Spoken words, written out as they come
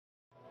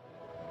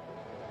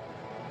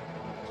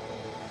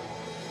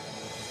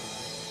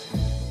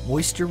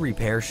Moisture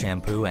Repair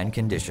Shampoo and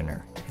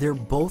Conditioner. They're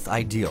both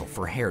ideal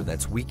for hair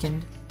that's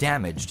weakened,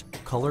 damaged,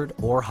 colored,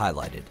 or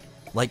highlighted.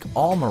 Like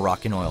all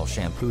Moroccanoil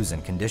shampoos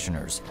and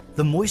conditioners,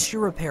 the Moisture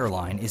Repair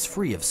line is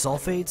free of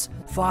sulfates,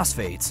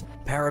 phosphates,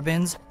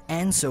 parabens,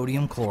 and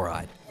sodium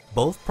chloride.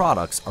 Both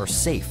products are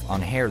safe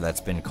on hair that's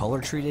been color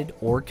treated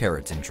or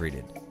keratin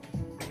treated.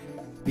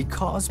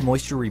 Because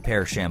Moisture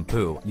Repair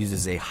Shampoo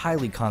uses a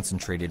highly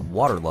concentrated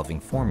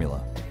water-loving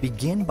formula,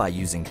 begin by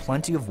using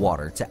plenty of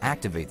water to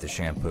activate the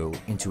shampoo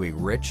into a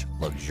rich,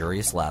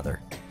 luxurious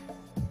lather.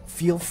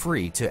 Feel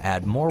free to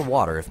add more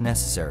water if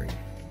necessary.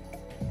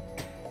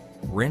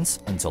 Rinse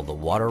until the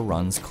water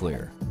runs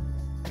clear.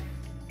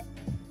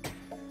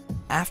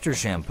 After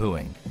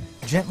shampooing,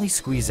 gently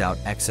squeeze out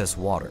excess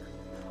water.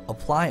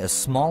 Apply a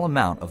small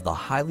amount of the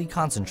highly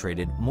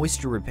concentrated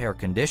Moisture Repair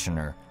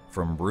Conditioner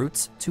from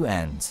roots to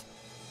ends.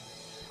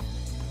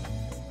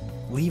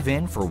 Leave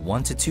in for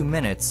 1 to 2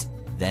 minutes,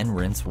 then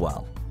rinse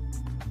well.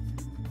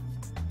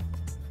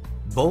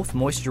 Both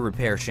Moisture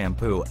Repair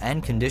Shampoo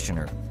and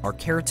Conditioner are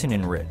keratin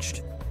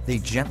enriched. They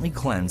gently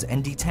cleanse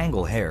and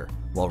detangle hair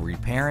while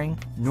repairing,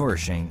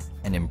 nourishing,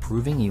 and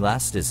improving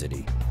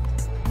elasticity.